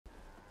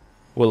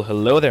Well,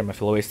 hello there my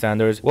fellow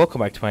standards,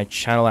 welcome back to my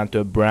channel and to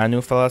a brand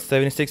new Fallout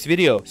 76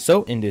 video.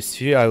 So in this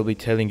video I will be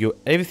telling you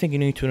everything you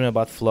need to know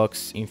about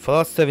Flux in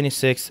Fallout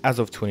 76 as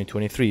of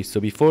 2023. So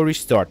before we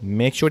start,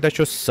 make sure that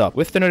you're sub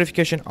with the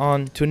notification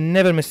on to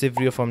never miss a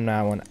video from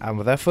now on, and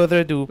without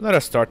further ado, let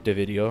us start the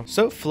video.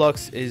 So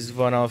Flux is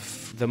one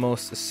of the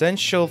most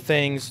essential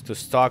things to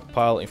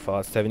stockpile in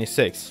Fallout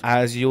 76,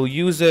 as you'll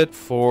use it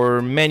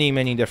for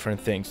many different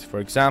things. For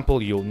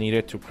example, you'll need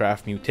it to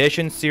craft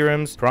mutation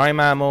serums, prime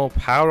ammo,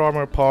 power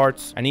armor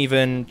parts, and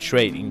even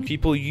trading.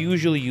 People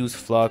usually use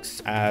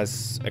Flux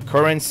as a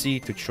currency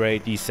to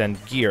trade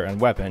decent gear and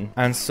weapon,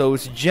 and so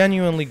it's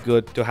genuinely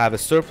good to have a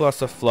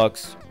surplus of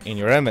Flux in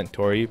your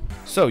inventory.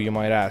 So you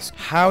might ask,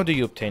 how do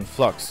you obtain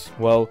Flux?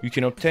 Well, you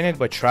can obtain it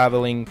by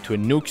traveling to a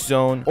nuke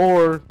zone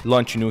or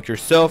launch a nuke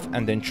yourself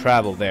and then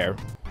travel there.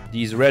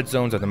 These red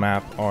zones on the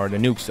map are the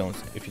nuke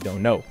zones, if you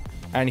don't know.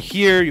 And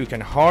here you can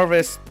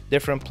harvest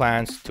different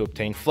plants to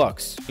obtain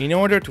Flux. In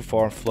order to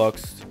farm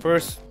Flux,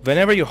 first,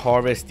 whenever you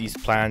harvest these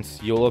plants,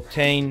 you'll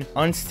obtain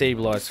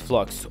unstabilized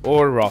Flux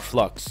or raw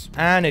Flux.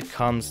 And it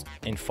comes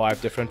in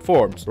 5 different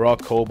forms: raw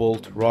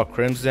cobalt, raw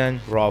crimson,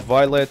 raw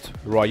violet,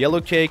 raw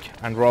yellow cake,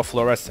 and raw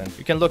fluorescent.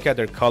 You can look at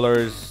their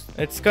colors.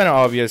 It's kinda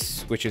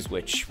obvious which is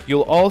which.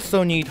 You'll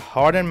also need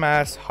hardened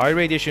mass, high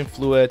radiation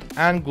fluid,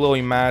 and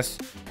glowing mass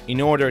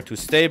in order to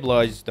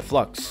stabilize the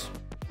Flux.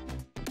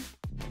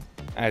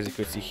 As you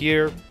can see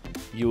here,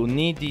 you will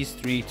need these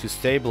 3 to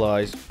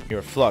stabilize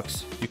your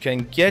Flux. You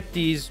can get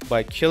these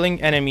by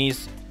killing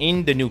enemies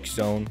in the nuke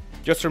zone.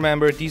 Just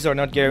remember, these are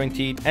not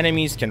guaranteed.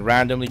 Enemies can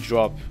randomly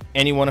drop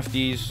any one of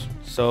these,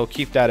 so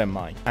keep that in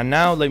mind. And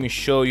now let me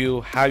show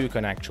you how you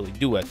can actually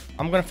do it.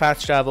 I'm gonna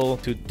fast travel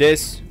to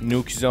this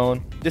nuke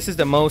zone. This is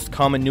the most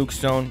common nuke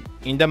zone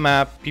in the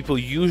map. People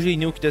usually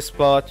nuke this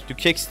spot to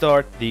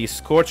kickstart the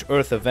Scorched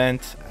Earth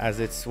event, as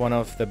it's one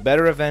of the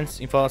better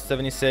events in Fallout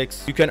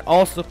 76. You can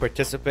also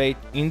participate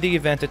in the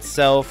event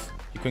itself.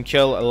 You can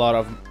kill a lot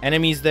of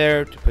enemies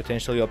there to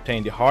potentially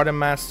obtain the hardened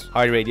mass,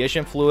 high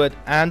radiation fluid,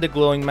 and the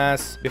glowing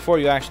mass before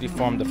you actually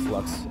farm the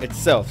Flux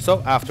itself.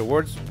 So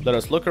afterwards, let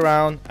us look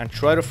around and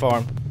try to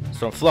farm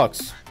some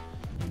Flux.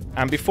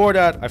 And before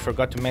that, I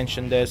forgot to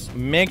mention this,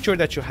 make sure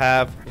that you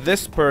have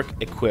this perk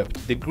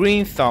equipped, the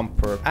green thumb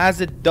perk, as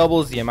it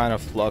doubles the amount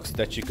of Flux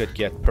that you could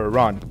get per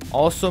run.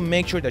 Also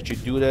make sure that you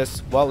do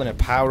this while in a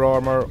power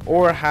armor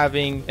or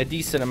having a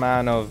decent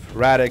amount of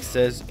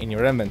radixes in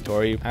your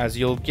inventory, as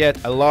you'll get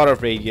a lot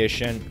of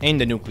radiation in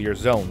the nuclear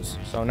zones.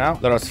 So now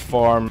let us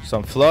farm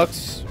some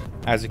Flux.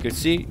 As you can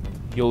see,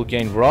 you'll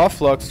gain raw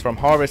Flux from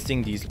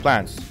harvesting these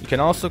plants. You can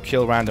also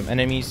kill random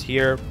enemies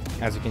here,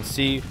 as you can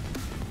see,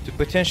 to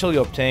potentially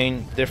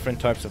obtain different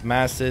types of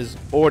masses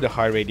or the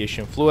high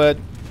radiation fluid.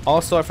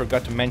 Also, I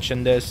forgot to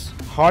mention this,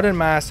 hardened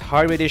mass,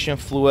 high radiation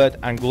fluid,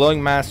 and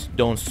glowing mass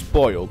don't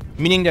spoil,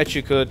 meaning that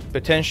you could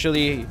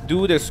potentially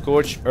do the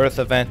Scorched Earth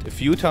event a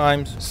few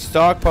times,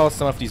 stockpile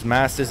some of these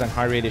masses and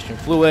high radiation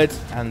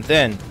fluids, and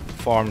then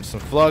farm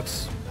some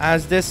Flux,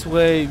 as this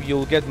way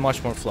you'll get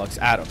much more Flux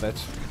out of it.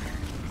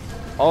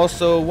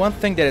 Also, one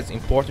thing that is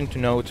important to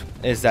note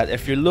is that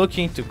if you're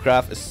looking to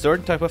craft a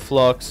certain type of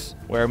Flux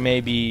where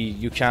maybe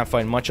you can't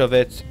find much of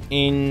it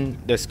in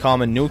this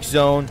common nuke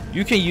zone,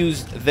 you can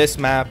use this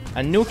map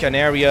and nuke an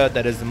area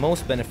that is the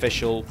most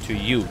beneficial to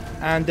you.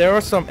 And there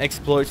are some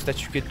exploits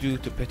that you could do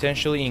to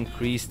potentially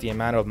increase the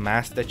amount of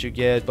mass that you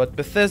get, but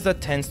Bethesda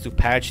tends to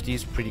patch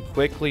these pretty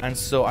quickly, and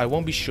so I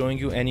won't be showing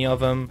you any of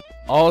them.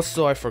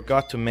 Also, I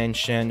forgot to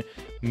mention,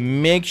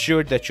 make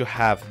sure that you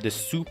have the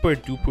super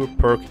duper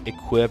perk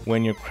equipped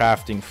when you're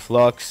crafting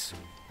Flux,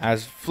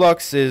 as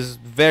Flux is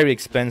very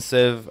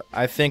expensive.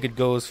 I think it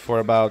goes for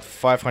about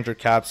 500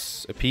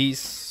 caps a piece,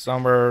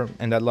 somewhere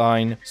in that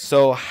line.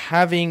 So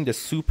having the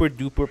super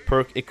duper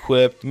perk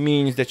equipped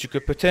means that you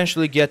could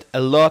potentially get a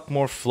lot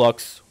more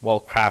Flux while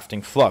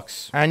crafting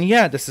Flux. And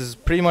yeah, this is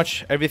pretty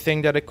much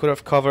everything that I could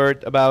have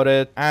covered about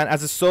it. And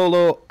as a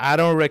solo, I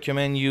don't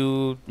recommend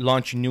you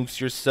launch nukes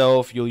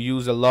yourself. You'll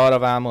use a lot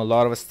of ammo, a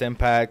lot of stim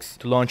packs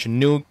to launch a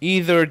nuke.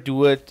 Either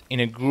do it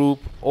in a group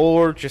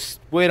or just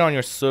wait on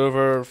your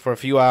server for a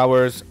few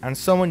hours and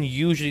someone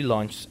usually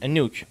launches a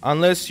nuke,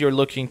 unless you're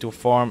looking to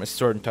farm a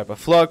certain type of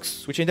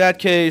Flux, which in that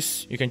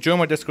case you can join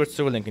my Discord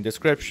server, link in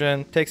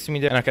description, text me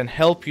there and I can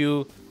help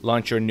you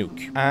launch your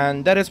nuke.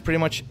 And that is pretty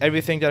much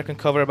everything that I can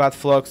cover about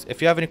Flux. If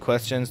you have any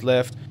questions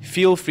left,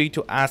 feel free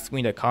to ask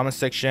me in the comment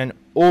section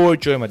or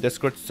join my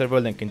Discord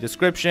server, link in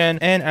description,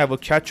 and I will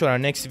catch you on our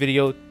next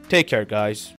video. Take care, guys.